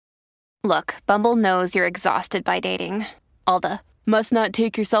Look, Bumble knows you're exhausted by dating. All the must not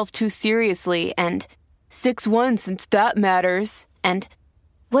take yourself too seriously and 6'1" since that matters. And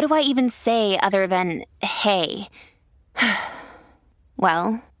what do I even say other than, hey?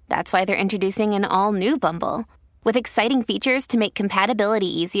 Well, that's why they're introducing an all-new Bumble with exciting features to make compatibility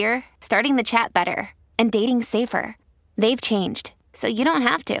easier, starting the chat better, and dating safer. They've changed, so you don't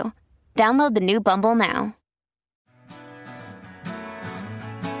have to. Download the new Bumble now.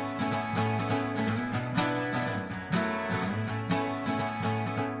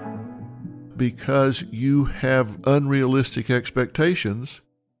 Because you have unrealistic expectations,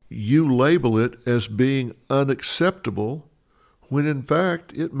 you label it as being unacceptable, when in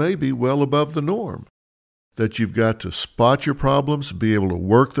fact it may be well above the norm. That you've got to spot your problems, be able to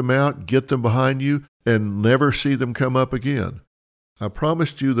work them out, get them behind you, and never see them come up again. I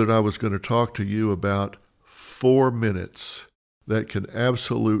promised you that I was going to talk to you about 4 minutes that can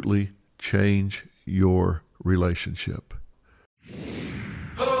absolutely change your relationship.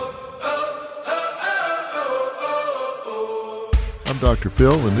 I'm Dr.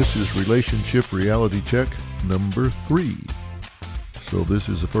 Phil, and this is Relationship Reality Check number 3. So this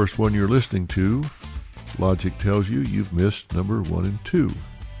is the first one you're listening to. Logic tells you you've missed number 1 and 2.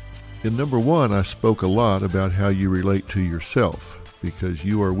 In number 1, I spoke a lot about how you relate to yourself, because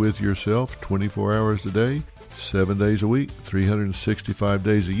you are with yourself 24 hours a day, 7 days a week, 365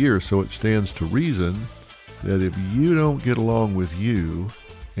 days a year. So it stands to reason that if you don't get along with you,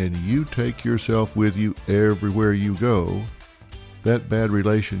 and you take yourself with you everywhere you go, that bad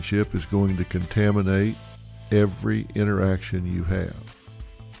relationship is going to contaminate every interaction you have.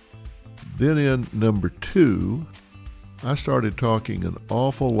 Then in number 2, I started talking an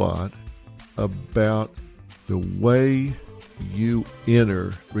awful lot about the way you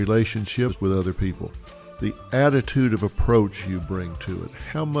enter relationships with other people, the attitude of approach you bring to it,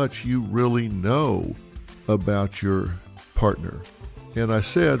 how much you really know about your partner. And I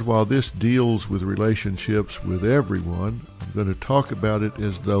said, while this deals with relationships with everyone, I'm going to talk about it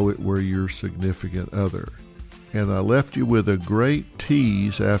as though it were your significant other. And I left you with a great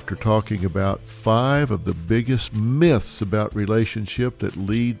tease after talking about 5 of the biggest myths about relationship that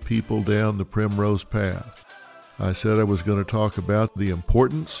lead people down the primrose path. I said I was going to talk about the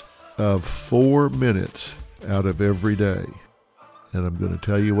importance of 4 minutes out of every day. And I'm going to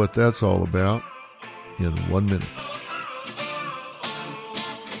tell you what that's all about in 1 minute.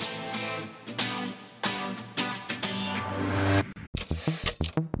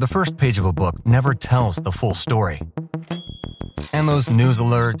 The first page of a book never tells the full story. And those news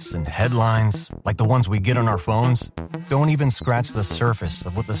alerts and headlines, like the ones we get on our phones, don't even scratch the surface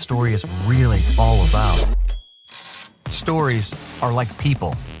of what the story is really all about. Stories are like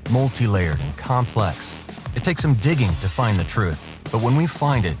people, multi-layered and complex. It takes some digging to find the truth, but when we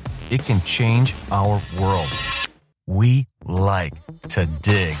find it, it can change our world. We like to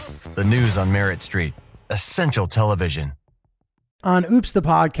dig. The news on Merritt Street. Essential television. On Oops, the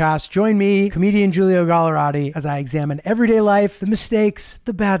podcast, join me, comedian Giulio Gallerati, as I examine everyday life, the mistakes,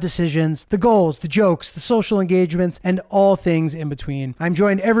 the bad decisions, the goals, the jokes, the social engagements, and all things in between. I'm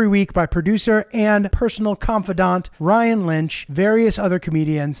joined every week by producer and personal confidant Ryan Lynch, various other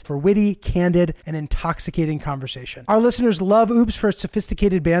comedians for witty, candid, and intoxicating conversation. Our listeners love Oops for its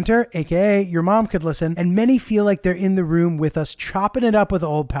sophisticated banter, aka your mom could listen, and many feel like they're in the room with us chopping it up with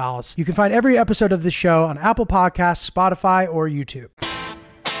old pals. You can find every episode of this show on Apple Podcasts, Spotify, or YouTube.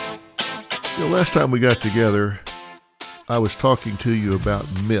 The last time we got together, I was talking to you about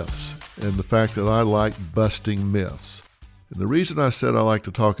myths and the fact that I like busting myths. And the reason I said I like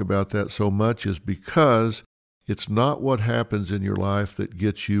to talk about that so much is because it's not what happens in your life that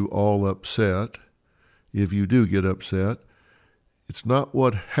gets you all upset, if you do get upset. It's not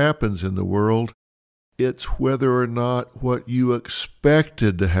what happens in the world. It's whether or not what you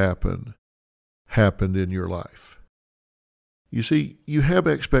expected to happen happened in your life. You see, you have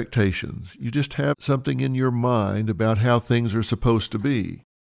expectations. You just have something in your mind about how things are supposed to be.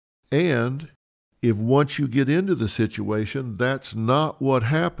 And if once you get into the situation, that's not what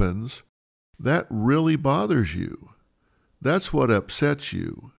happens, that really bothers you. That's what upsets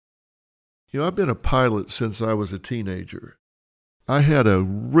you. You know, I've been a pilot since I was a teenager. I had a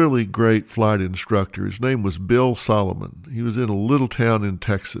really great flight instructor. His name was Bill Solomon. He was in a little town in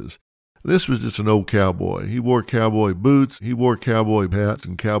Texas. This was just an old cowboy. He wore cowboy boots, he wore cowboy hats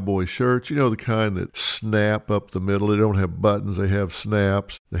and cowboy shirts, you know, the kind that snap up the middle. They don't have buttons, they have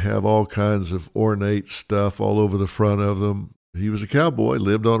snaps. They have all kinds of ornate stuff all over the front of them. He was a cowboy,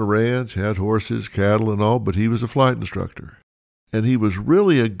 lived on a ranch, had horses, cattle and all, but he was a flight instructor. And he was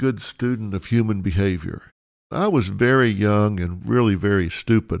really a good student of human behavior. I was very young and really very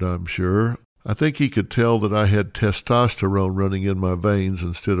stupid, I'm sure. I think he could tell that I had testosterone running in my veins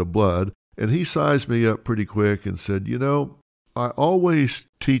instead of blood, and he sized me up pretty quick and said, I always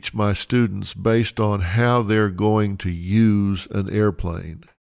teach my students based on how they're going to use an airplane.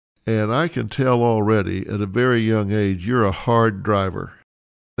 And I can tell already at a very young age, you're a hard driver.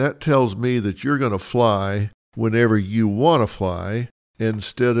 That tells me that you're going to fly whenever you want to fly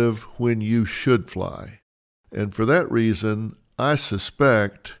instead of when you should fly. And for that reason, I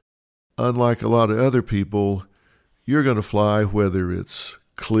suspect, unlike a lot of other people, you're going to fly whether it's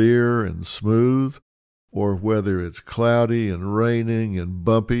clear and smooth or whether it's cloudy and raining and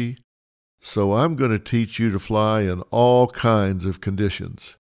bumpy. So I'm going to teach you to fly in all kinds of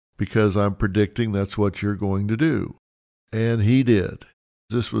conditions because I'm predicting that's what you're going to do. And he did.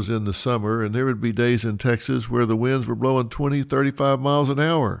 This was in the summer, and there would be days in Texas where the winds were blowing 20, 35 miles an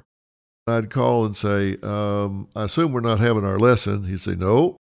hour. I'd call and say, I assume we're not having our lesson. He'd say,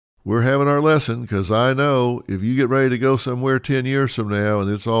 no, we're having our lesson because I know if you get ready to go somewhere 10 years from now and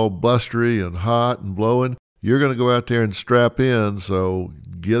it's all blustery and hot and blowing, you're going to go out there and strap in, so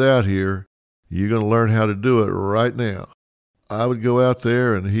get out here. You're going to learn how to do it right now. I would go out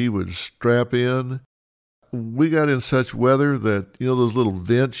there and he would strap in. We got in such weather that, those little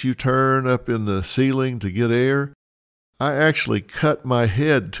vents you turn up in the ceiling to get air? I actually cut my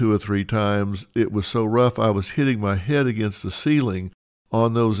head 2 or 3 times. It was so rough I was hitting my head against the ceiling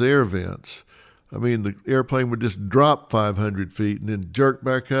on those air vents. I mean, the airplane would just drop 500 feet and then jerk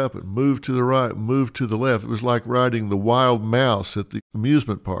back up and move to the right, move to the left. It was like riding the wild mouse at the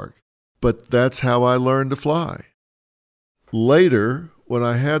amusement park. But that's how I learned to fly. Later, when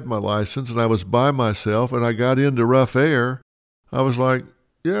I had my license and I was by myself and I got into rough air, I was like,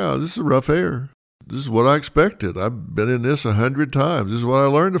 yeah, this is rough air. This is what I expected. I've been in this 100 times. This is what I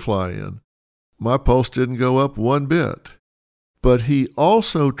learned to fly in. My pulse didn't go up one bit. But he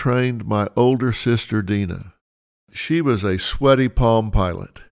also trained my older sister, Dina. She was a sweaty palm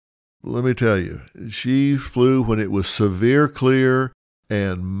pilot. Let me tell you, she flew when it was severe clear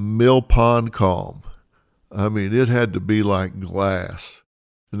and mill pond calm. I mean, it had to be like glass.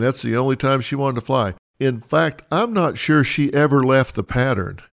 And that's the only time she wanted to fly. In fact, I'm not sure she ever left the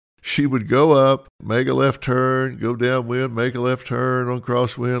pattern. She would go up, make a left turn, go downwind, make a left turn on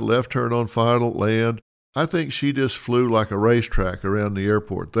crosswind, left turn on final, land. I think she just flew like a racetrack around the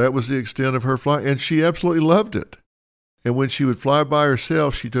airport. That was the extent of her flight, and she absolutely loved it. And when she would fly by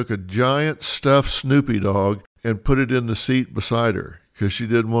herself, she took a giant stuffed Snoopy dog and put it in the seat beside her because she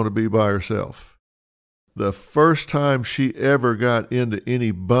didn't want to be by herself. The first time she ever got into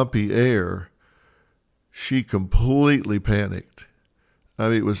any bumpy air, she completely panicked. I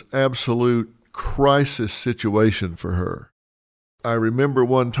mean, it was absolute crisis situation for her. I remember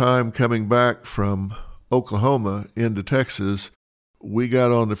one time coming back from Oklahoma into Texas, we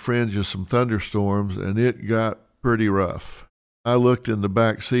got on the fringe of some thunderstorms and it got pretty rough. I looked in the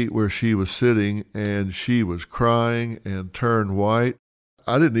back seat where she was sitting and she was crying and turned white.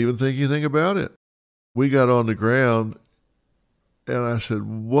 I didn't even think anything about it. We got on the ground and I said,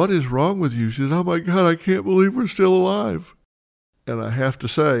 "What is wrong with you?" She said, "Oh my God, I can't believe we're still alive." And I have to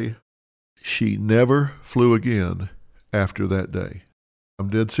say, she never flew again after that day. I'm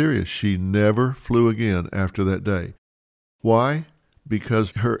dead serious. She never flew again after that day. Why?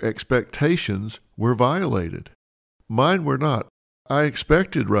 Because her expectations were violated. Mine were not. I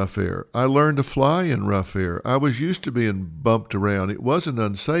expected rough air. I learned to fly in rough air. I was used to being bumped around. It wasn't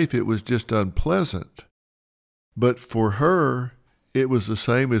unsafe. It was just unpleasant. But for her, it was the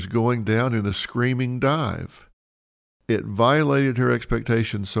same as going down in a screaming dive. It violated her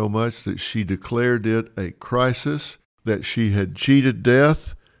expectations so much that she declared it a crisis, that she had cheated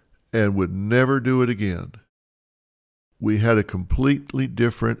death and would never do it again. We had a completely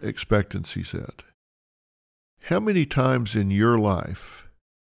different expectancy set. How many times in your life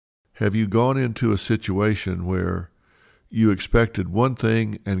have you gone into a situation where you expected one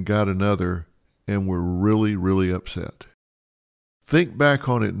thing and got another and were really, really upset? Think back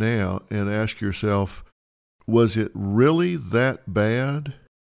on it now and ask yourself, was it really that bad?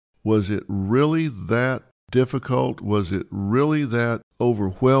 Was it really that difficult? Was it really that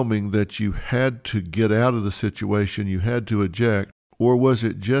overwhelming that you had to get out of the situation, you had to eject? Or was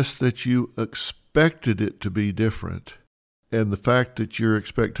it just that you expected it to be different? And the fact that your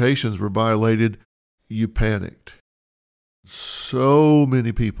expectations were violated, you panicked. So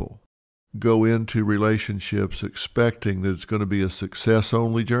many people go into relationships expecting that it's going to be a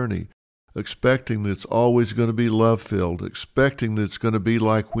success-only journey, expecting that it's always going to be love-filled, expecting that it's going to be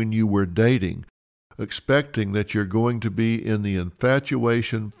like when you were dating, expecting that you're going to be in the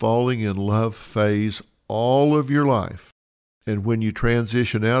infatuation, falling in love phase all of your life. And when you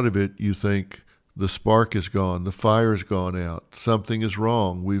transition out of it, you think the spark is gone, the fire's gone out, something is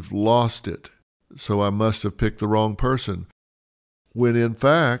wrong, we've lost it, so I must have picked the wrong person. When in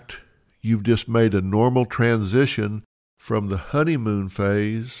fact, you've just made a normal transition from the honeymoon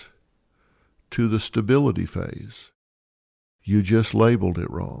phase to the stability phase. You just labeled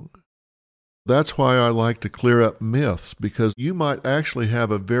it wrong. That's why I like to clear up myths, because you might actually have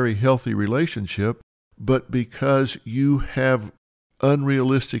a very healthy relationship, but because you have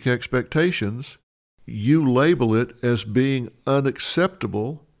unrealistic expectations, you label it as being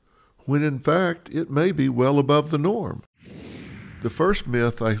unacceptable, when in fact it may be well above the norm. The first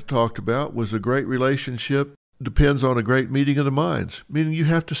myth I talked about was a great relationship depends on a great meeting of the minds, meaning you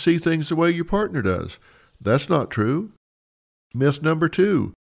have to see things the way your partner does. That's not true. Myth number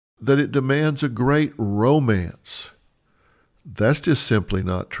 2, that it demands a great romance. That's just simply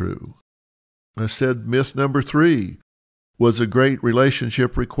not true. I said myth number 3 was a great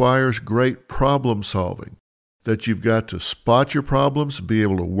relationship requires great problem solving, that you've got to spot your problems, be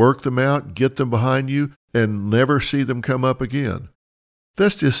able to work them out, get them behind you, and never see them come up again.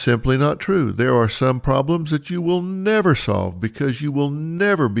 That's just simply not true. There are some problems that you will never solve because you will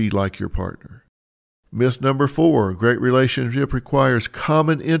never be like your partner. Myth number 4, great relationship requires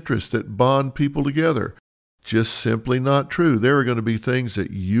common interests that bond people together. Just simply not true. There are going to be things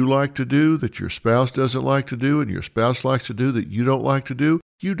that you like to do that your spouse doesn't like to do, and your spouse likes to do that you don't like to do.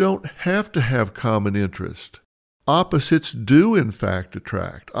 You don't have to have common interest. Opposites do in fact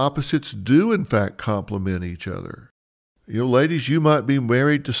attract. Opposites do in fact complement each other. Ladies, you might be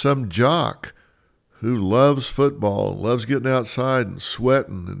married to some jock who loves football, loves getting outside and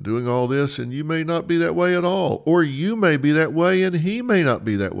sweating and doing all this, and you may not be that way at all. Or you may be that way and he may not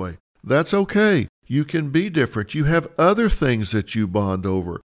be that way. That's okay. You can be different. You have other things that you bond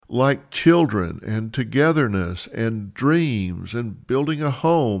over, like children and togetherness and dreams and building a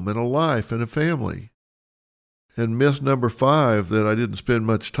home and a life and a family. And myth number 5 that I didn't spend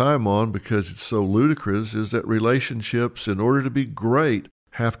much time on because it's so ludicrous is that relationships, in order to be great,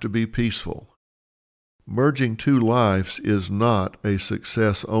 have to be peaceful. Merging 2 lives is not a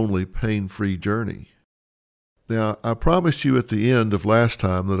success-only pain-free journey. Now, I promised you at the end of last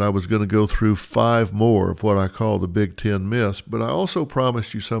time that I was going to go through 5 more of what I call the Big 10 myths, but I also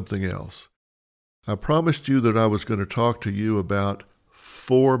promised you something else. I promised you that I was going to talk to you about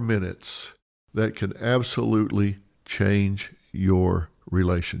 4 minutes that can absolutely change your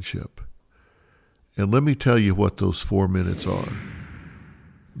relationship. And let me tell you what those 4 minutes are.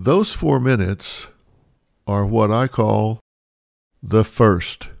 Those 4 minutes are what I call the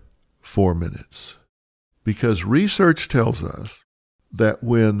first 4 minutes. Because research tells us that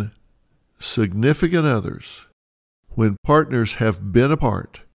when significant others, when partners have been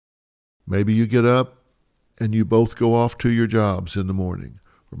apart, maybe you get up and you both go off to your jobs in the morning,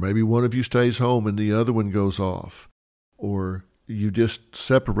 or maybe one of you stays home and the other one goes off, or you just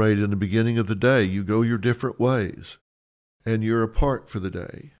separate in the beginning of the day, you go your different ways, and you're apart for the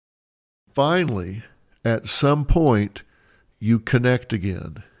day. Finally, at some point, you connect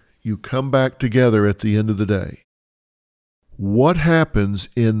again. You come back together at the end of the day. What happens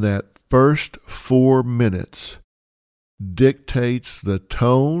in that first 4 minutes dictates the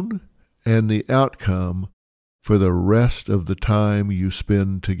tone and the outcome for the rest of the time you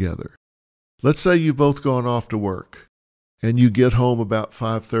spend together. Let's say you've both gone off to work and you get home about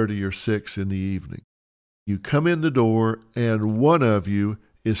 5:30 or 6 in the evening. You come in the door and one of you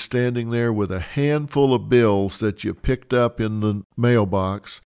is standing there with a handful of bills that you picked up in the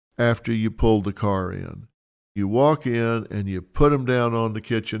mailbox after you pulled the car in. You walk in and you put them down on the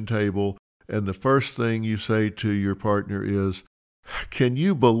kitchen table, and the first thing you say to your partner is, "Can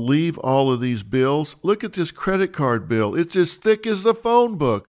you believe all of these bills? Look at this credit card bill. It's as thick as the phone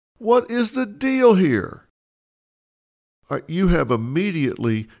book. What is the deal here?" You have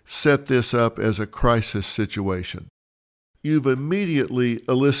immediately set this up as a crisis situation. You've immediately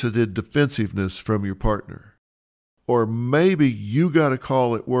elicited defensiveness from your partner. Or maybe you got a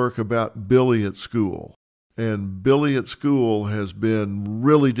call at work about Billy at school, and Billy at school has been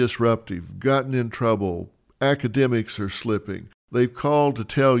really disruptive, gotten in trouble, academics are slipping. They've called to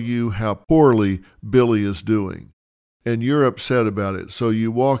tell you how poorly Billy is doing, and you're upset about it. So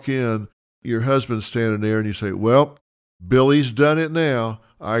you walk in, your husband's standing there, and you say, "Well, Billy's done it now.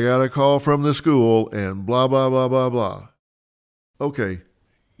 I got a call from the school," and blah, blah, blah, blah, blah. Okay,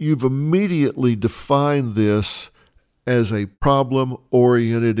 you've immediately defined this as a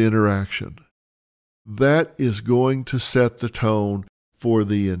problem-oriented interaction. That is going to set the tone for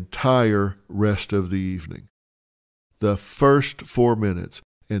the entire rest of the evening. The first 4 minutes.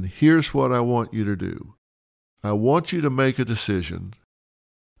 And here's what I want you to do. I want you to make a decision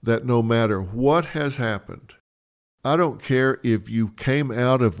that no matter what has happened, I don't care if you came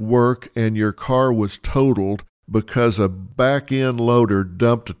out of work and your car was totaled because a back-end loader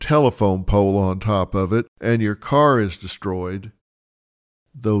dumped a telephone pole on top of it and your car is destroyed.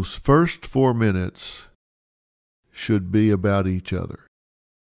 Those first 4 minutes should be about each other.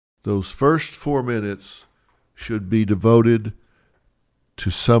 Those first 4 minutes should be devoted to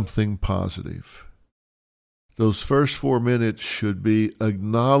something positive. Those first 4 minutes should be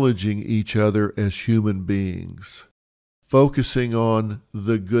acknowledging each other as human beings, focusing on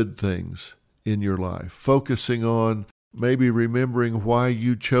the good things in your life, focusing on maybe remembering why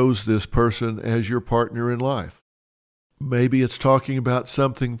you chose this person as your partner in life. Maybe it's talking about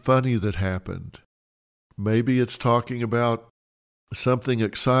something funny that happened. Maybe it's talking about something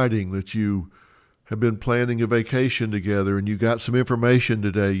exciting that you have been planning a vacation together and you got some information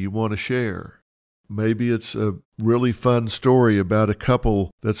today you want to share. Maybe it's a really fun story about a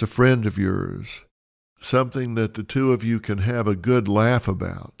couple that's a friend of yours, something that the two of you can have a good laugh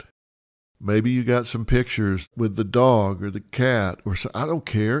about. Maybe you got some pictures with the dog or the cat or so. I don't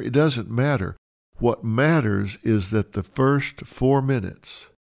care. It doesn't matter. What matters is that the first 4 minutes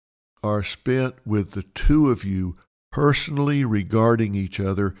are spent with the two of you personally regarding each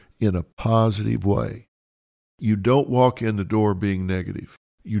other in a positive way. You don't walk in the door being negative.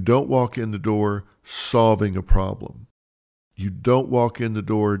 You don't walk in the door solving a problem. You don't walk in the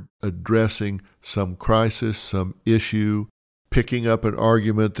door addressing some crisis, some issue, picking up an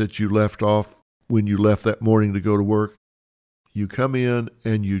argument that you left off when you left that morning to go to work. You come in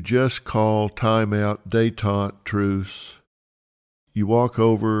and you just call timeout, détente, truce. You walk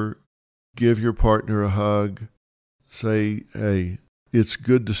over, give your partner a hug, say, "Hey, it's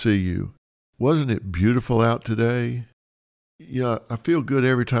good to see you. Wasn't it beautiful out today? Yeah, I feel good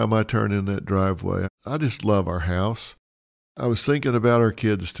every time I turn in that driveway. I just love our house. I was thinking about our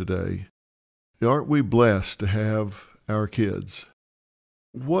kids today. Aren't we blessed to have our kids?"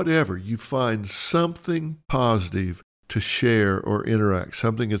 Whatever, you find something positive to share or interact,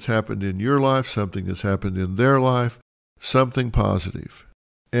 something that's happened in your life, something that's happened in their life, something positive.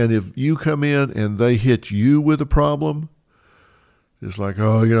 And if you come in and they hit you with a problem, it's like,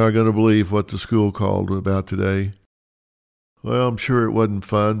 "Oh, you're not going to believe what the school called about today." Well, I'm sure it wasn't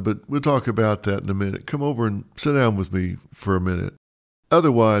fun, but we'll talk about that in a minute. Come over and sit down with me for a minute.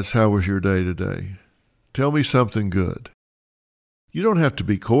 Otherwise, how was your day today? Tell me something good. You don't have to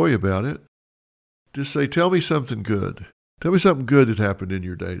be coy about it. Just say, "Tell me something good. Tell me something good that happened in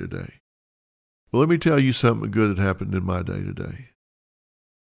your day today." Well, let me tell you something good that happened in my day today.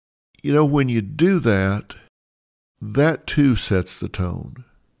 You know, when you do that, that too sets the tone.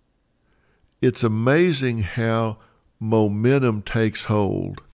 It's amazing how momentum takes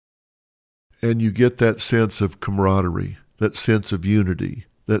hold and you get that sense of camaraderie, that sense of unity,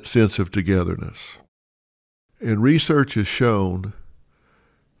 that sense of togetherness. And research has shown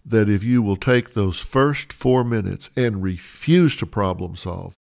that if you will take those first 4 minutes and refuse to problem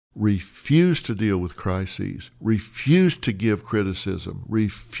solve, refuse to deal with crises, refuse to give criticism,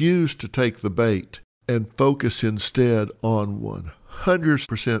 refuse to take the bait, and focus instead on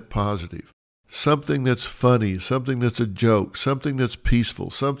 100% positive, something that's funny, something that's a joke, something that's peaceful,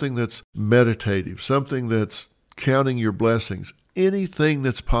 something that's meditative, something that's counting your blessings, anything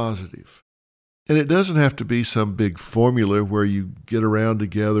that's positive. And it doesn't have to be some big formula where you get around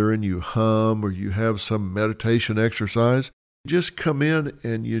together and you hum or you have some meditation exercise. Just come in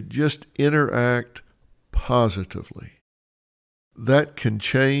and you just interact positively. That can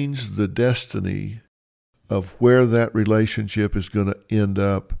change the destiny of where that relationship is going to end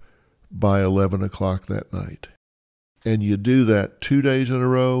up by 11 o'clock that night. And you do that 2 days in a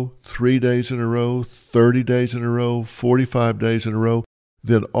row, 3 days in a row, 30 days in a row, 45 days in a row.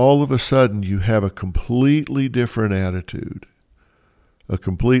 Then all of a sudden you have a completely different attitude, a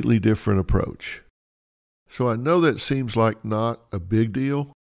completely different approach. So I know that seems like not a big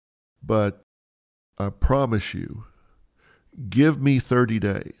deal, but I promise you, give me 30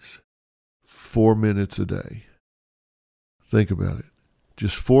 days, 4 minutes a day. Think about it.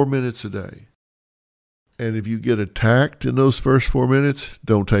 Just 4 minutes a day. And if you get attacked in those first 4 minutes,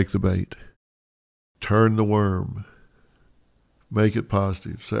 don't take the bait. Turn the worm. Make it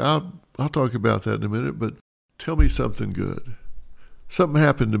positive. Say, I'll talk about that in a minute, but tell me something good. Something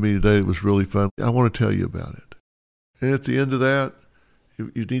happened to me today that was really fun. I want to tell you about it. And at the end of that, if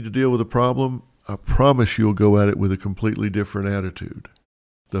you need to deal with a problem, I promise you'll go at it with a completely different attitude.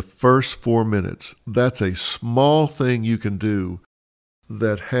 The first 4 minutes, that's a small thing you can do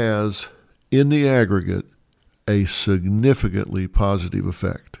that has, in the aggregate, a significantly positive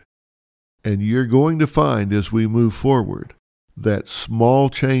effect. And you're going to find as we move forward that small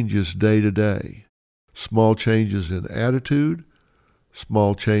changes day to day, small changes in attitude,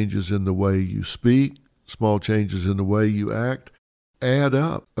 small changes in the way you speak, small changes in the way you act, add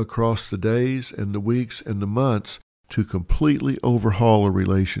up across the days and the weeks and the months to completely overhaul a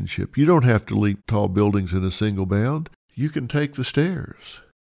relationship. You don't have to leap tall buildings in a single bound. You can take the stairs.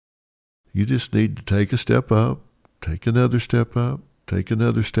 You just need to take a step up, take another step up, take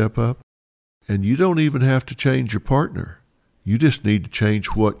another step up, and you don't even have to change your partner. You just need to change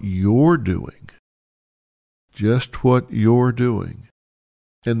what you're doing. Just what you're doing.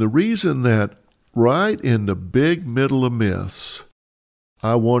 And the reason that right in the big middle of myths,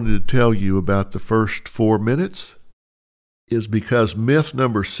 I wanted to tell you about the first 4 minutes is because myth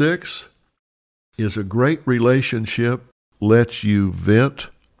number 6 is a great relationship lets you vent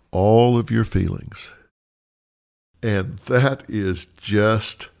all of your feelings. And that is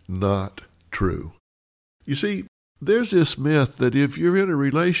just not true. You see, there's this myth that if you're in a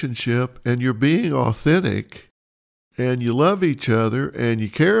relationship and you're being authentic and you love each other and you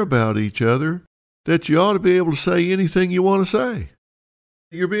care about each other, that you ought to be able to say anything you want to say.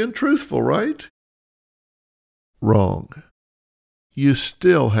 You're being truthful, right? Wrong. You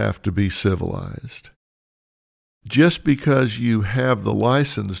still have to be civilized. Just because you have the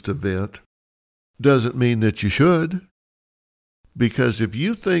license to vent doesn't mean that you should. Because if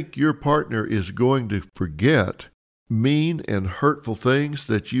you think your partner is going to forget mean and hurtful things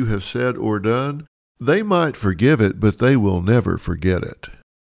that you have said or done, they might forgive it, but they will never forget it.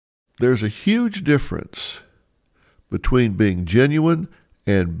 There's a huge difference between being genuine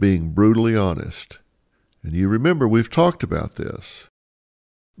and being brutally honest. And you remember we've talked about this.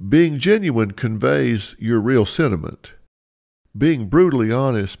 Being genuine conveys your real sentiment. Being brutally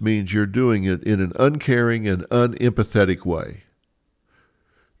honest means you're doing it in an uncaring and unempathetic way.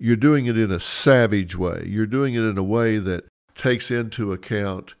 You're doing it in a savage way. You're doing it in a way that takes into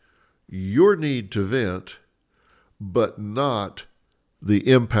account your need to vent, but not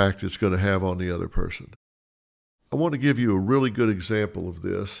the impact it's going to have on the other person. I want to give you a really good example of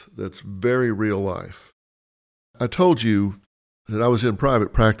this that's very real life. I told you that I was in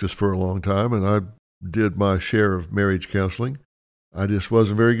private practice for a long time, and I did my share of marriage counseling. I just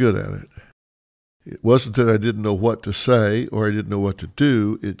wasn't very good at it. It wasn't that I didn't know what to say or I didn't know what to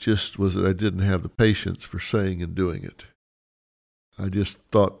do. It just was that I didn't have the patience for saying and doing it. I just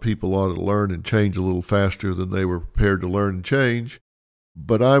thought people ought to learn and change a little faster than they were prepared to learn and change.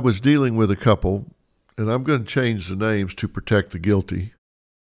 But I was dealing with a couple, and I'm going to change the names to protect the guilty.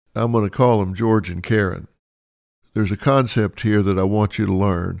 I'm going to call them George and Karen. There's a concept here that I want you to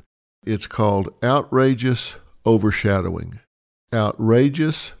learn. It's called outrageous overshadowing.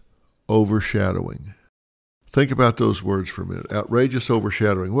 Outrageous overshadowing. Think about those words for a minute. Outrageous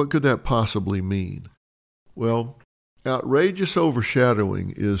overshadowing. What could that possibly mean? Well, outrageous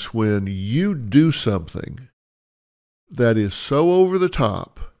overshadowing is when you do something that is so over the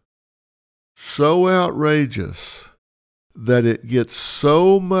top, so outrageous, that it gets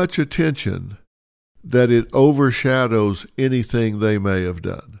so much attention that it overshadows anything they may have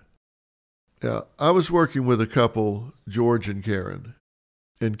done. Now, I was working with a couple, George and Karen,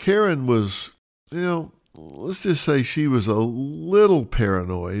 and Karen was, let's just say she was a little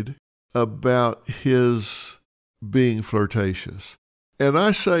paranoid about his being flirtatious. And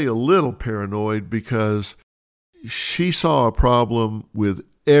I say a little paranoid because she saw a problem with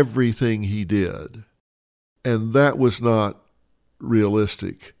everything he did, and that was not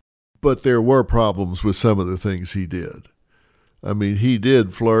realistic. But there were problems with some of the things he did. I mean, he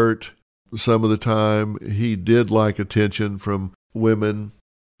did flirt some of the time. He did like attention from women.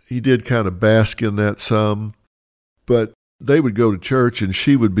 He did kind of bask in that some. But they would go to church and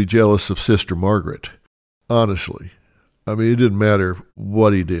she would be jealous of Sister Margaret, honestly. I mean, it didn't matter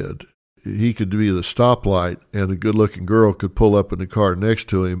what he did. He could be at a stoplight and a good-looking girl could pull up in the car next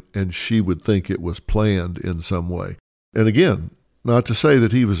to him and she would think it was planned in some way. And again, not to say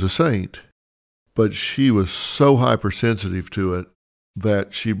that he was a saint, but she was so hypersensitive to it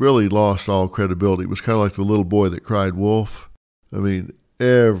that she really lost all credibility. It was kind of like the little boy that cried wolf. I mean,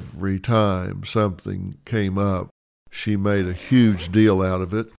 every time something came up, she made a huge deal out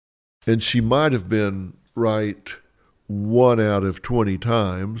of it. And she might have been right 1 out of 20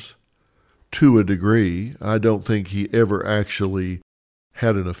 times to a degree. I don't think he ever actually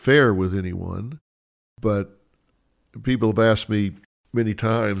had an affair with anyone, but people have asked me many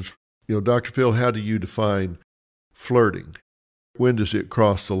times, Dr. Phil, how do you define flirting? When does it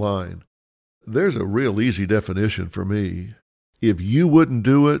cross the line? There's a real easy definition for me. If you wouldn't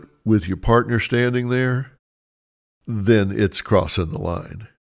do it with your partner standing there, then it's crossing the line.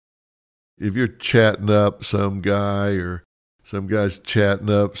 if you're chatting up some guy or some guy's chatting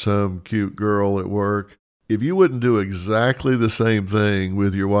up some cute girl at work, if you wouldn't do exactly the same thing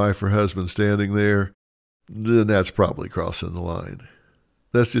with your wife or husband standing there, then that's probably crossing the line.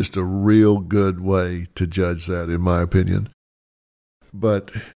 That's just a real good way to judge that, in my opinion.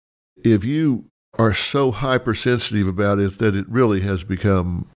 But if you are so hypersensitive about it that it really has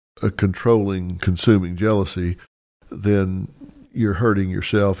become a controlling, consuming jealousy, then you're hurting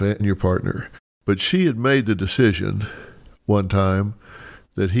yourself and your partner. But she had made the decision one time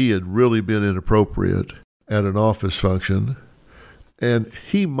that he had really been inappropriate at an office function, and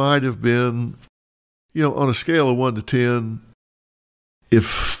he might have been, on a scale of 1 to 10, if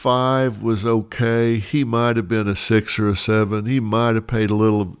 5 was okay, he might have been a 6 or a 7. He might have paid a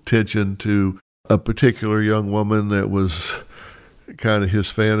little attention to a particular young woman that was kind of his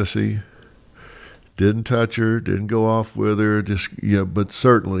fantasy. Didn't touch her, didn't go off with her, but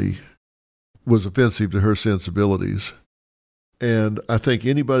certainly was offensive to her sensibilities. And I think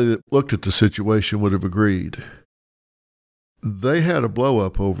anybody that looked at the situation would have agreed. They had a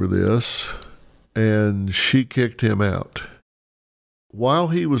blow-up over this, and she kicked him out. While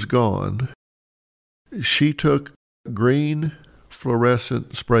he was gone, she took green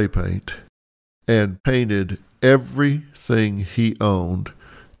fluorescent spray paint and painted everything he owned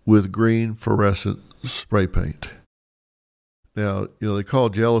with green fluorescent spray paint. Now, they call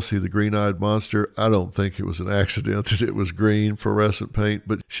jealousy the green-eyed monster. I don't think it was an accident that it was green fluorescent paint,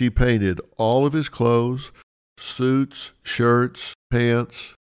 but she painted all of his clothes, suits, shirts,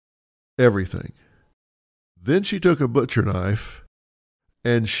 pants, everything. Then she took a butcher knife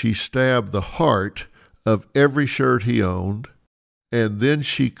and she stabbed the heart of every shirt he owned, and then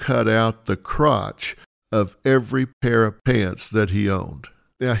she cut out the crotch of every pair of pants that he owned.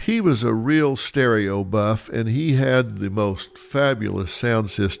 Now, he was a real stereo buff, and he had the most fabulous sound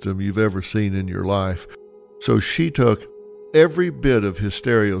system you've ever seen in your life. So she took every bit of his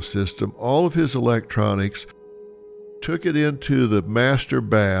stereo system, all of his electronics, took it into the master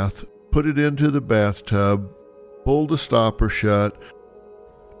bath, put it into the bathtub, pulled the stopper shut,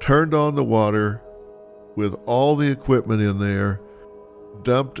 turned on the water with all the equipment in there,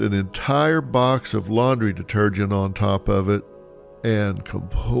 dumped an entire box of laundry detergent on top of it, and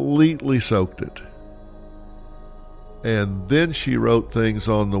completely soaked it. And then she wrote things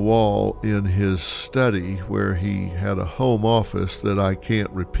on the wall in his study where he had a home office that I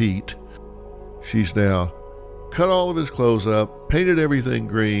can't repeat. She's now cut all of his clothes up, painted everything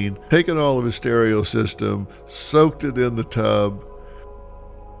green, taken all of his stereo system, soaked it in the tub,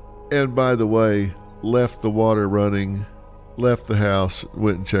 and by the way, left the water running, left the house,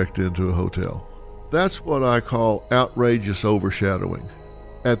 went and checked into a hotel. That's what I call outrageous overshadowing.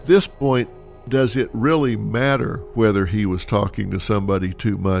 At this point, does it really matter whether he was talking to somebody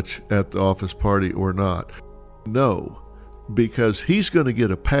too much at the office party or not? No, because he's going to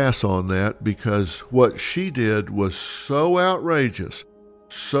get a pass on that, because what she did was so outrageous,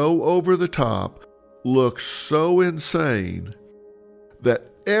 so over the top, looks so insane that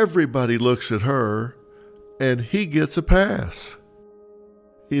everybody looks at her and he gets a pass.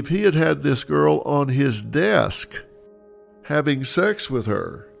 If he had had this girl on his desk having sex with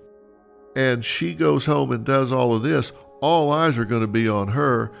her, and she goes home and does all of this, all eyes are going to be on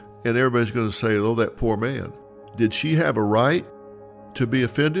her, and everybody's going to say, oh, that poor man. Did she have a right to be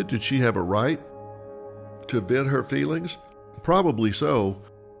offended? Did she have a right to vent her feelings? Probably so,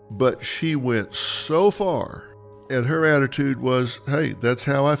 but she went so far, and her attitude was, hey, that's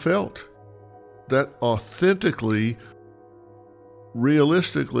how I felt. That authentically,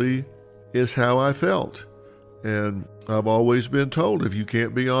 realistically, is how I felt. And I've always been told, if you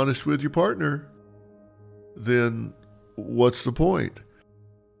can't be honest with your partner, then what's the point?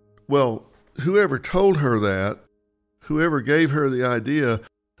 Well, whoever told her that, whoever gave her the idea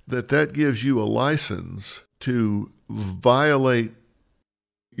that that gives you a license to violate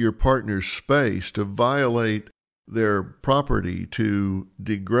your partner's space, to violate their property, to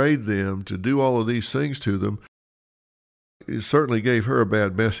degrade them, to do all of these things to them, it certainly gave her a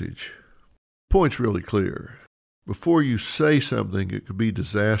bad message. Point's really clear. Before you say something, it could be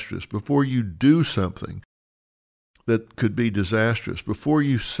disastrous. Before you do something that could be disastrous, before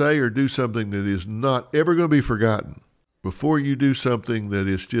you say or do something that is not ever going to be forgotten, before you do something that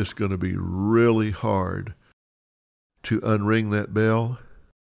is just going to be really hard to unring that bell,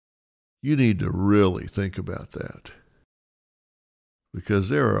 you need to really think about that. Because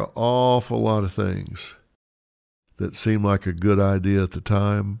there are an awful lot of things that seem like a good idea at the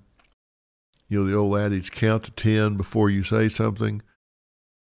time. You know, the old adage, count to 10 before you say something.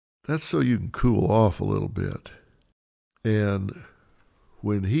 That's so you can cool off a little bit. And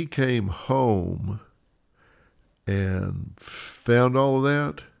when he came home and found all of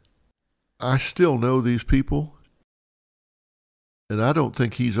that, I still know these people, and I don't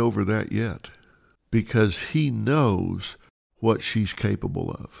think he's over that yet, because he knows what she's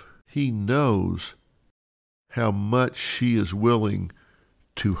capable of. He knows how much she is willing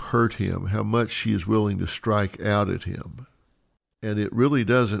to hurt him, how much she is willing to strike out at him. And it really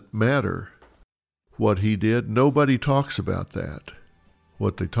doesn't matter what he did. Nobody talks about that.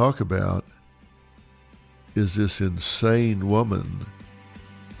 What they talk about is this insane woman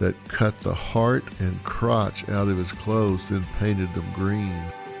that cut the heart and crotch out of his clothes, then painted them green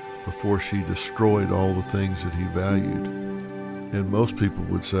before she destroyed all the things that he valued. And most people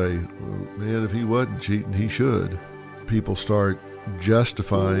would say, well, man, if he wasn't cheating, he should. People start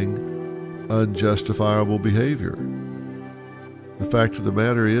justifying unjustifiable behavior. The fact of the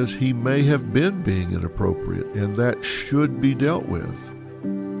matter is, he may have been being inappropriate, and that should be dealt with.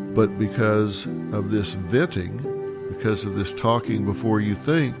 But because of this venting, because of this talking before you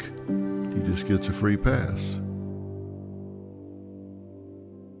think, he just gets a free pass.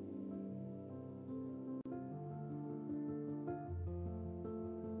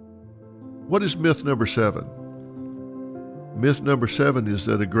 What is myth number 7? Myth number 7 is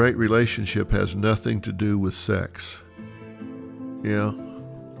that a great relationship has nothing to do with sex. Yeah,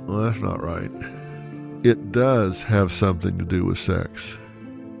 well, that's not right. It does have something to do with sex.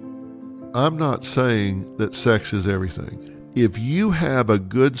 I'm not saying that sex is everything. If you have a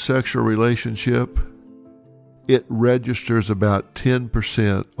good sexual relationship, it registers about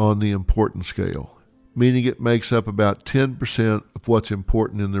 10% on the importance scale, meaning it makes up about 10% of what's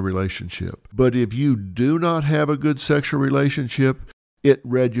important in the relationship. But if you do not have a good sexual relationship, it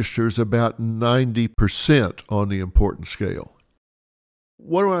registers about 90% on the importance scale.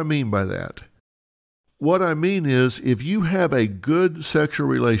 What do I mean by that? What I mean is, if you have a good sexual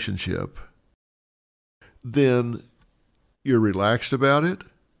relationship, then you're relaxed about it,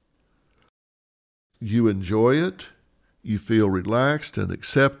 you enjoy it, you feel relaxed and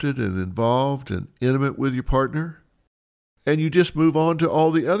accepted and involved and intimate with your partner, and you just move on to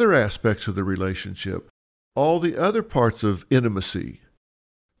all the other aspects of the relationship, all the other parts of intimacy,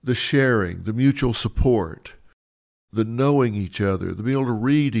 the sharing, the mutual support, the knowing each other, the being able to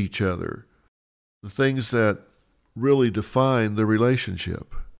read each other, the things that really define the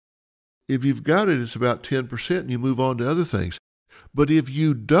relationship. If you've got it, it's about 10% and you move on to other things. But if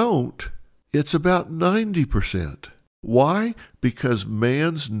you don't, it's about 90%. Why? Because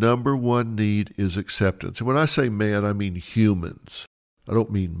man's number one need is acceptance. And when I say man, I mean humans. I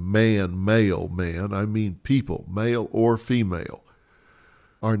don't mean man, male man. I mean people, male or female.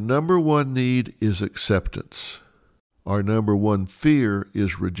 Our number one need is acceptance. Our number one fear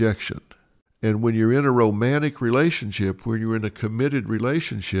is rejection. And when you're in a romantic relationship, when you're in a committed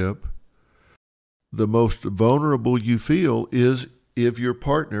relationship, the most vulnerable you feel is if your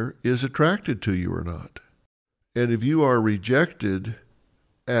partner is attracted to you or not. And if you are rejected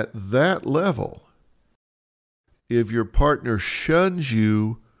at that level, if your partner shuns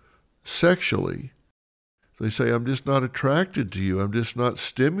you sexually, they say, I'm just not attracted to you, I'm just not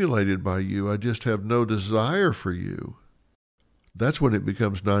stimulated by you, I just have no desire for you. That's when it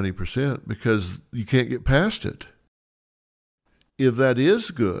becomes 90%, because you can't get past it. If that is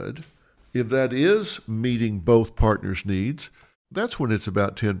good, if that is meeting both partners' needs, that's when it's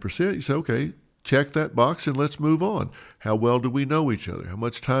about 10%. You say, okay, check that box and let's move on. How well do we know each other? How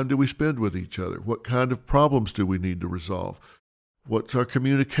much time do we spend with each other? What kind of problems do we need to resolve? What's our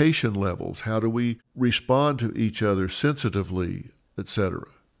communication levels? How do we respond to each other sensitively, etc.?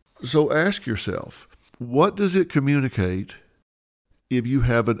 So ask yourself, what does it communicate if you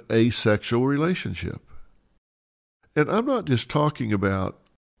have an asexual relationship? And I'm not just talking about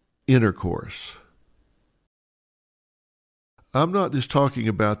intercourse. I'm not just talking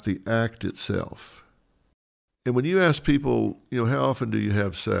about the act itself. And when you ask people, how often do you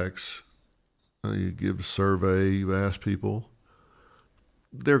have sex? You give a survey, you ask people,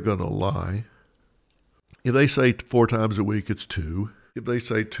 they're going to lie. If they say 4 times a week, it's 2. If they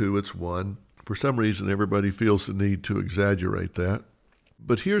say 2, it's 1. For some reason, everybody feels the need to exaggerate that.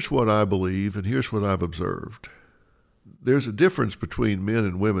 But here's what I believe, and here's what I've observed. There's a difference between men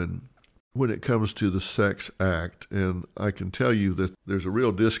and women when it comes to the sex act, and I can tell you that there's a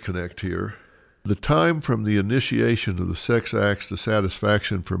real disconnect here. The time from the initiation of the sex acts to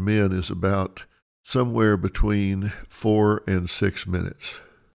satisfaction for men is about somewhere between 4 and 6 minutes.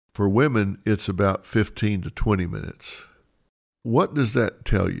 For women, it's about 15 to 20 minutes. What does that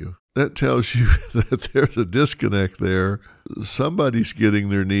tell you? That tells you that there's a disconnect there. Somebody's getting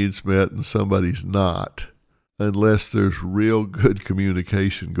their needs met and somebody's not. unless there's real good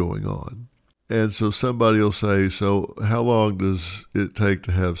communication going on. And so somebody will say, so how long does it take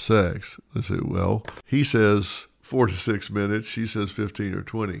to have sex? I say, well, he says 4 to 6 minutes. She says 15 or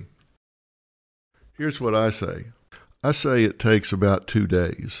 20. Here's what I say. I say it takes about 2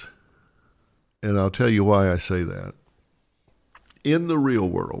 days. And I'll tell you why I say that. In the real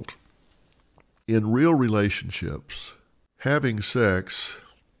world, in real relationships, having sex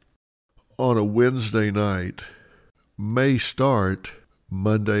on a Wednesday night may start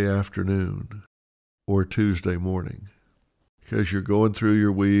Monday afternoon or Tuesday morning, because you're going through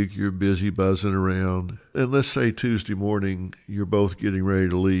your week, you're busy buzzing around, and let's say Tuesday morning you're both getting ready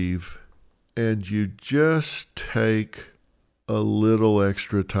to leave, and you just take a little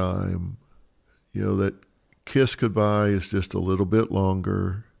extra time. That kiss goodbye is just a little bit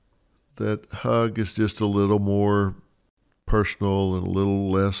longer, that hug is just a little more personal and a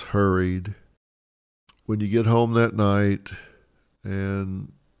little less hurried. When you get home that night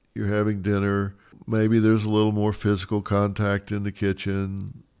and you're having dinner, maybe there's a little more physical contact in the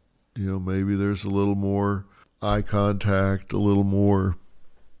kitchen. Maybe there's a little more eye contact, a little more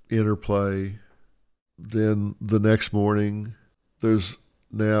interplay. Then the next morning, there's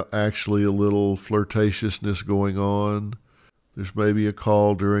now actually a little flirtatiousness going on. There's maybe a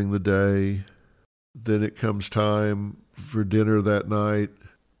call during the day. Then it comes time for dinner that night.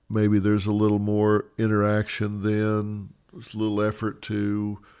 Maybe there's a little more interaction then. There's a little effort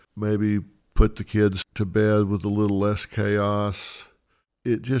to maybe put the kids to bed with a little less chaos.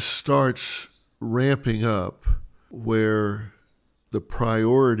 It just starts ramping up where the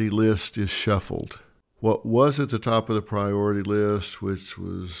priority list is shuffled. What was at the top of the priority list, which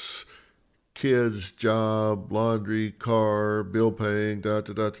was kids, job, laundry, car, bill paying,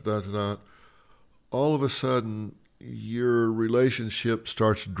 all of a sudden your relationship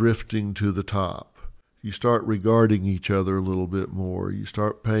starts drifting to the top. You start regarding each other a little bit more. You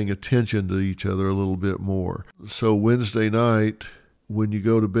start paying attention to each other a little bit more. So Wednesday night, when you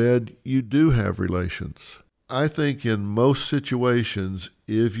go to bed, you do have relations. I think in most situations,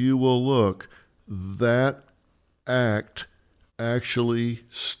 if you will look, that act actually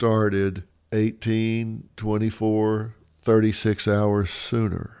started 18, 24, 36 hours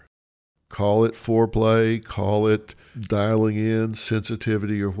sooner. Call it foreplay, call it dialing in,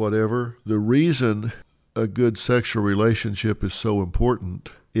 sensitivity, or whatever. The reason a good sexual relationship is so important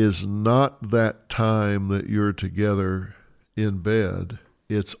is not that time that you're together in bed.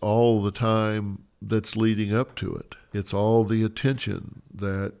 It's all the time that's leading up to it. It's all the attention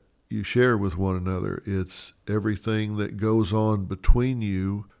that you share with one another. It's everything that goes on between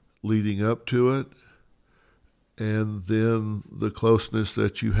you leading up to it, and then the closeness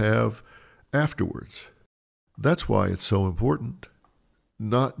that you have afterwards. That's why it's so important.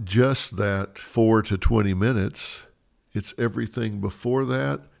 Not just that 4 to 20 minutes. It's everything before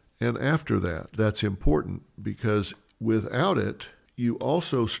that and after that. That's important because without it, you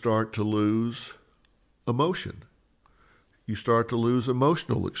also start to lose emotion. You start to lose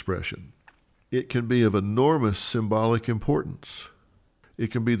emotional expression. It can be of enormous symbolic importance.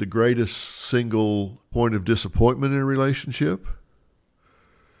 It can be the greatest single point of disappointment in a relationship.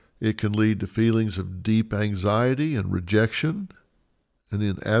 It can lead to feelings of deep anxiety and rejection and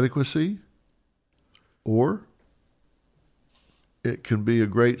inadequacy. Or it can be a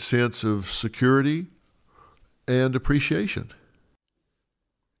great sense of security and appreciation.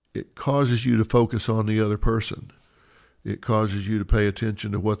 It causes you to focus on the other person. It causes you to pay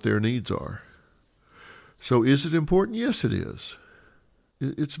attention to what their needs are. So is it important? Yes, it is.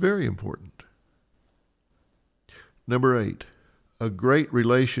 It's very important. Number 8, a great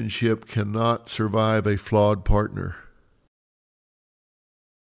relationship cannot survive a flawed partner.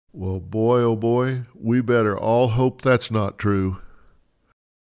 Well, boy, oh boy, we better all hope that's not true.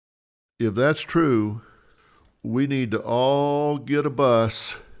 If that's true, we need to all get a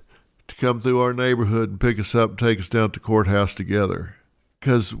bus to come through our neighborhood and pick us up and take us down to the courthouse together.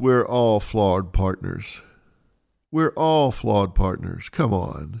 Because we're all flawed partners. We're all flawed partners. Come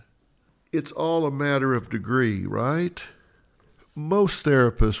on. It's all a matter of degree, right? Most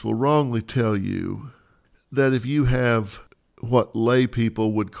therapists will wrongly tell you that if you have what lay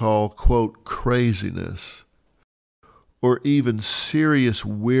people would call, quote, craziness, or even serious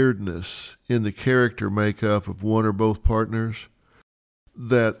weirdness in the character makeup of one or both partners,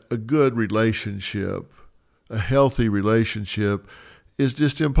 that a good relationship, a healthy relationship, is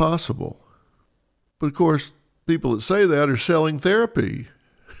just impossible. But of course, people that say that are selling therapy.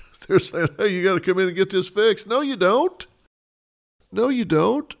 They're saying, hey, you got to come in and get this fixed. No, you don't. No, you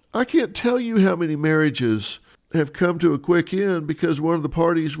don't. I can't tell you how many marriages have come to a quick end because one of the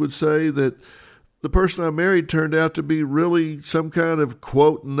parties would say that the person I married turned out to be really some kind of,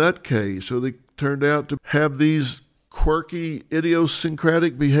 quote, nutcase, or they turned out to have these quirky,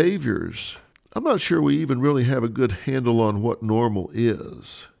 idiosyncratic behaviors. I'm not sure we even really have a good handle on what normal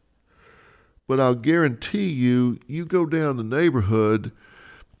is. But I'll guarantee you, you go down the neighborhood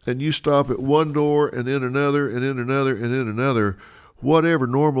and you stop at one door and in another and in another and in another, whatever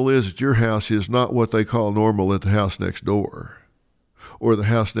normal is at your house is not what they call normal at the house next door, or the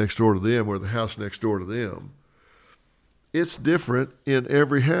house next door to them, or the house next door to them. It's different in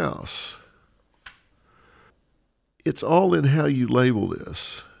every house. It's all in how you label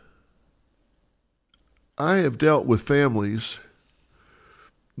this. I have dealt with families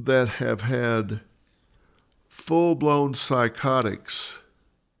that have had full-blown psychotics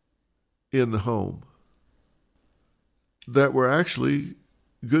in the home that were actually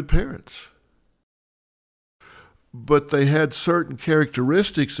good parents. But they had certain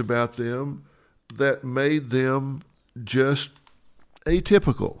characteristics about them that made them just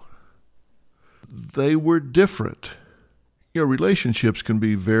atypical. They were different. Relationships can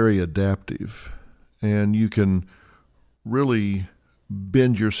be very adaptive, and you can really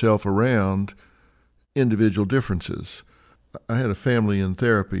bend yourself around individual differences. I had a family in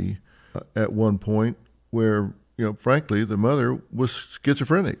therapy at one point where, frankly, the mother was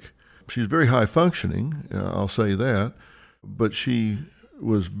schizophrenic. She's very high functioning, I'll say that, but she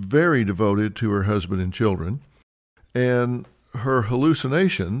was very devoted to her husband and children. And her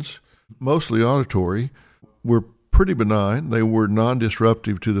hallucinations, mostly auditory, were pretty benign. They were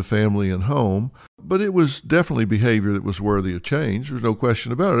non-disruptive to the family and home, but it was definitely behavior that was worthy of change. There's no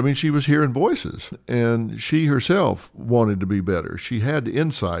question about it. I mean, she was hearing voices, and she herself wanted to be better. She had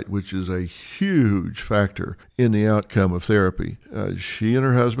insight, which is a huge factor in the outcome of therapy. She and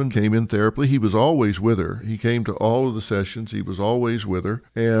her husband came in therapy. He was always with her. He came to all of the sessions. He was always with her,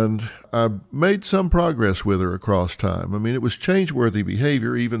 and I made some progress with her across time. I mean, it was change-worthy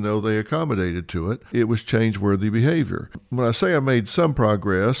behavior, even though they accommodated to it. It was change-worthy behavior. When I say I made some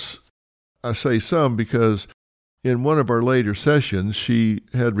progress, I say some because in one of our later sessions, she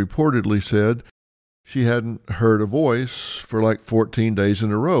had reportedly said she hadn't heard a voice for like 14 days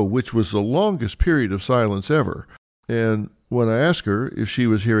in a row, which was the longest period of silence ever. And when I asked her if she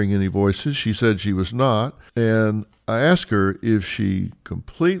was hearing any voices, she said she was not. And I asked her if she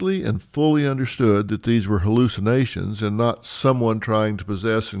completely and fully understood that these were hallucinations and not someone trying to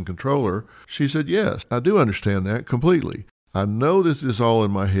possess and control her. She said, yes, I do understand that completely. I know this is all in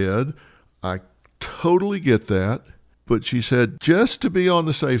my head. I totally get that. But she said, just to be on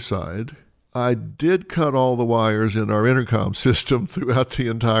the safe side, I did cut all the wires in our intercom system throughout the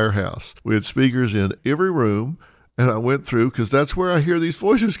entire house. We had speakers in every room, and I went through, because that's where I hear these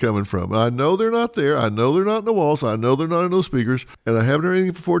voices coming from. And I know they're not there. I know they're not in the walls. I know they're not in those speakers, and I haven't heard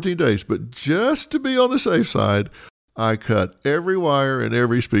anything for 14 days. But just to be on the safe side, I cut every wire and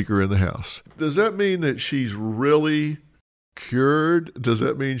every speaker in the house. Does that mean that she's really cured? Does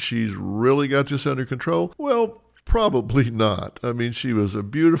that mean she's really got this under control? Well, probably not. I mean, she was a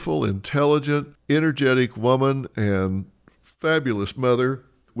beautiful, intelligent, energetic woman and fabulous mother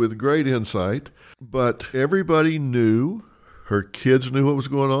with great insight. But everybody knew, her kids knew what was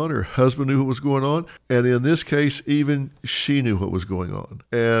going on, her husband knew what was going on, and in this case, even she knew what was going on.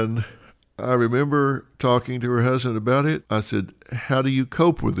 And I remember talking to her husband about it. I said, how do you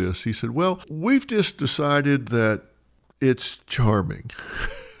cope with this? He said, well, we've just decided that it's charming.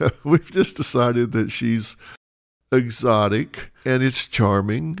 We've just decided that she's exotic and it's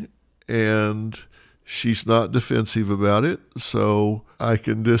charming and she's not defensive about it. So I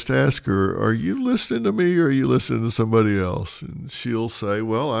can just ask her, are you listening to me or are you listening to somebody else? And she'll say,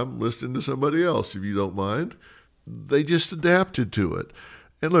 well, I'm listening to somebody else, if you don't mind. They just adapted to it.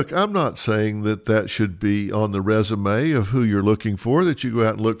 And look, I'm not saying that that should be on the resume of who you're looking for, that you go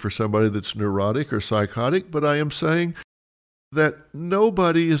out and look for somebody that's neurotic or psychotic, but I am saying that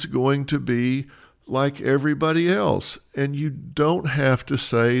nobody is going to be like everybody else. And you don't have to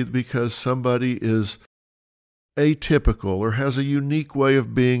say because somebody is atypical or has a unique way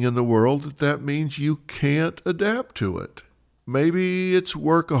of being in the world that means you can't adapt to it. Maybe it's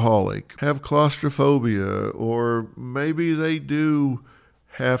workaholic, have claustrophobia, or maybe they do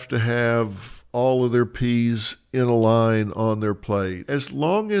have to have all of their P's in a line on their plate. As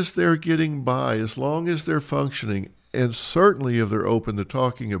long as they're getting by, as long as they're functioning, and certainly if they're open to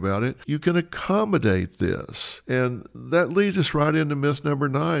talking about it, you can accommodate this. And that leads us right into myth number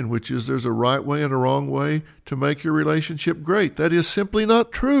 9, which is there's a right way and a wrong way to make your relationship great. That is simply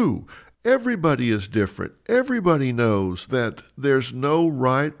not true. Everybody is different. Everybody knows that there's no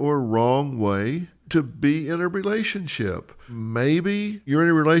right or wrong way to be in a relationship. Maybe you're in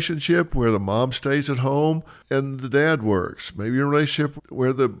a relationship where the mom stays at home and the dad works. Maybe you're in a relationship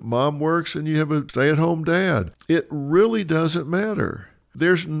where the mom works and you have a stay-at-home dad. It really doesn't matter.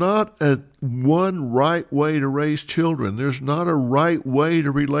 There's not a one right way to raise children. There's not a right way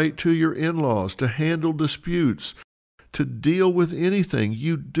to relate to your in-laws, to handle disputes, to deal with anything.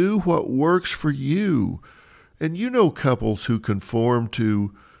 You do what works for you. And you know couples who conform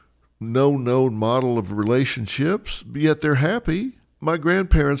to no known model of relationships, yet they're happy. My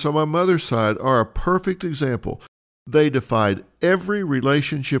grandparents on my mother's side are a perfect example. They defied every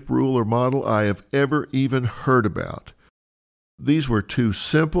relationship rule or model I have ever even heard about. These were two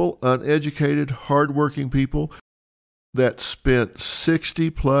simple, uneducated, hardworking people that spent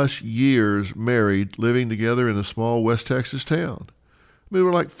 60-plus years married, living together in a small West Texas town. There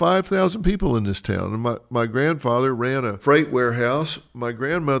were like 5,000 people in this town, and my grandfather ran a freight warehouse. My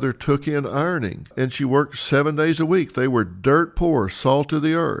grandmother took in ironing, and she worked 7 days a week. They were dirt poor, salt of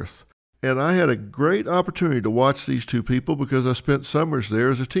the earth. And I had a great opportunity to watch these two people because I spent summers there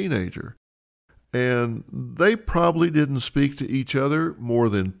as a teenager. And they probably didn't speak to each other more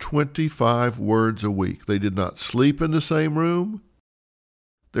than 25 words a week. They did not sleep in the same room.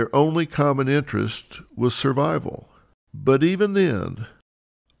 Their only common interest was survival. But even then,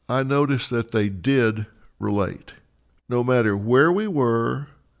 I noticed that they did relate. No matter where we were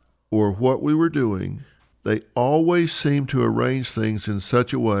or what we were doing, they always seemed to arrange things in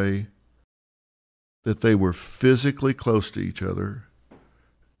such a way that they were physically close to each other.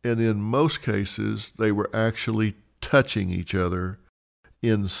 And in most cases, they were actually touching each other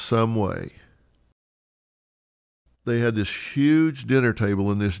in some way. They had this huge dinner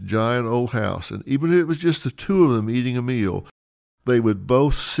table in this giant old house, and even if it was just the two of them eating a meal, they would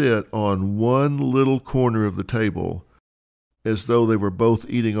both sit on one little corner of the table as though they were both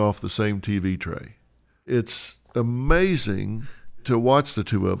eating off the same TV tray. It's amazing to watch the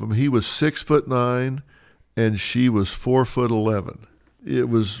two of them. He was 6'9", and she was 4'11". It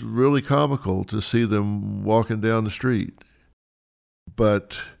was really comical to see them walking down the street.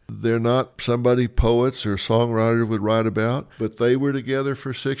 But they're not somebody poets or songwriters would write about, but they were together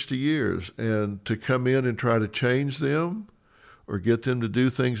for 60 years. And to come in and try to change them or get them to do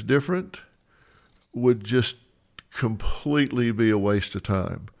things different would just completely be a waste of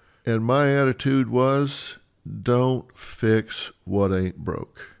time. And my attitude was, don't fix what ain't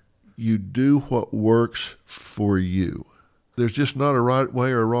broke. You do what works for you. There's just not a right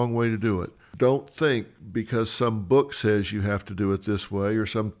way or a wrong way to do it. Don't think because some book says you have to do it this way or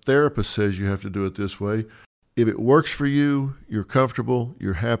some therapist says you have to do it this way. If it works for you, you're comfortable,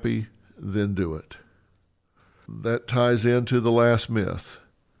 you're happy, then do it. That ties into the last myth.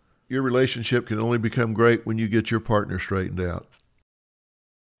 Your relationship can only become great when you get your partner straightened out.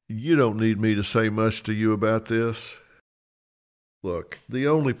 You don't need me to say much to you about this. Look, the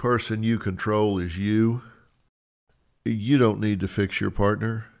only person you control is you. You don't need to fix your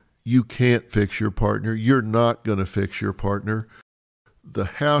partner. You can't fix your partner. You're not going to fix your partner. The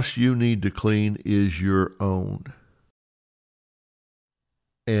house you need to clean is your own.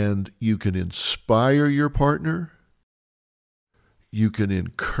 And you can inspire your partner. You can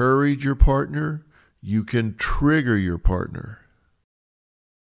encourage your partner. You can trigger your partner.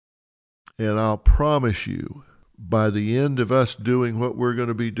 And I'll promise you, by the end of us doing what we're going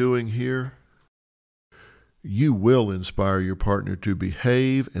to be doing here, you will inspire your partner to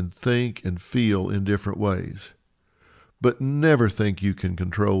behave and think and feel in different ways. But never think you can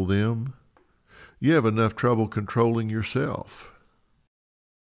control them. You have enough trouble controlling yourself.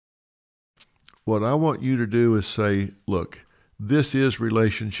 What I want you to do is say, look, this is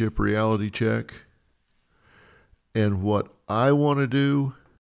Relationship Reality Check. And what I want to do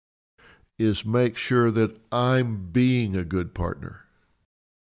is make sure that I'm being a good partner.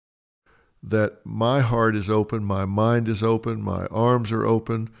 That my heart is open, my mind is open, my arms are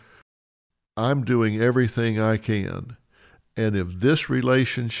open. I'm doing everything I can. And if this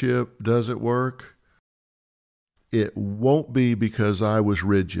relationship doesn't work, it won't be because I was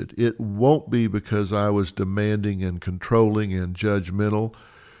rigid. It won't be because I was demanding and controlling and judgmental.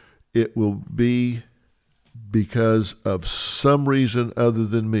 It will be because of some reason other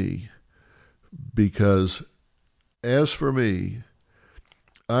than me. Because as for me,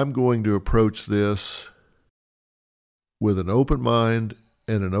 I'm going to approach this with an open mind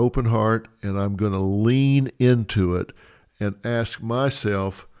and an open heart, and I'm going to lean into it and ask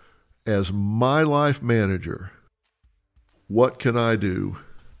myself, as my life manager, what can I do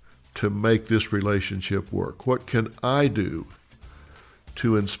to make this relationship work? What can I do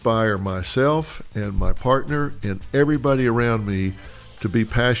to inspire myself and my partner and everybody around me to be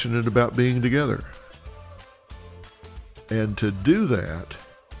passionate about being together? And to do that,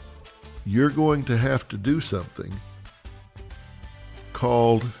 you're going to have to do something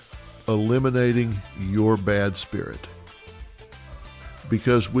called eliminating your bad spirit.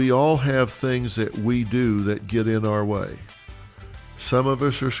 Because we all have things that we do that get in our way. Some of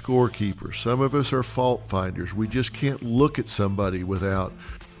us are scorekeepers. Some of us are fault finders. We just can't look at somebody without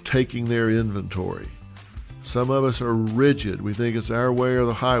taking their inventory. Some of us are rigid. We think it's our way or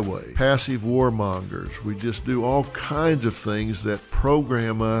the highway. Passive warmongers. We just do all kinds of things that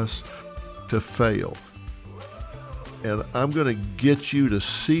program us to fail. And I'm going to get you to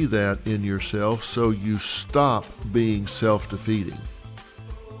see that in yourself so you stop being self-defeating.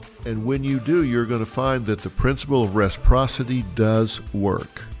 And when you do, you're going to find that the principle of reciprocity does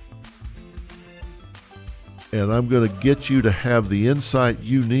work. And I'm going to get you to have the insight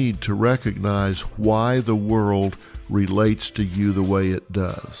you need to recognize why the world relates to you the way it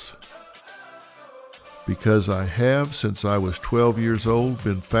does. Because I have, since I was 12 years old,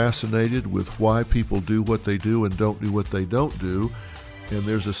 been fascinated with why people do what they do and don't do what they don't do. And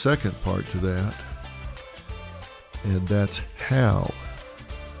there's a second part to that. And that's how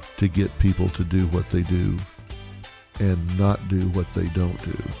to get people to do what they do and not do what they don't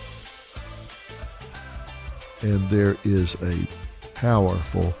do. And there is a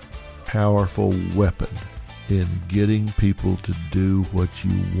powerful, powerful weapon in getting people to do what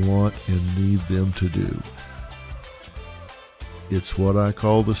you want and need them to do. It's what I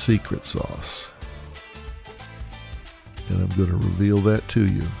call the secret sauce. And I'm going to reveal that to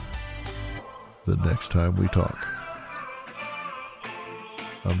you the next time we talk.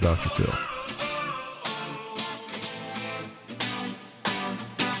 I'm Dr. Phil.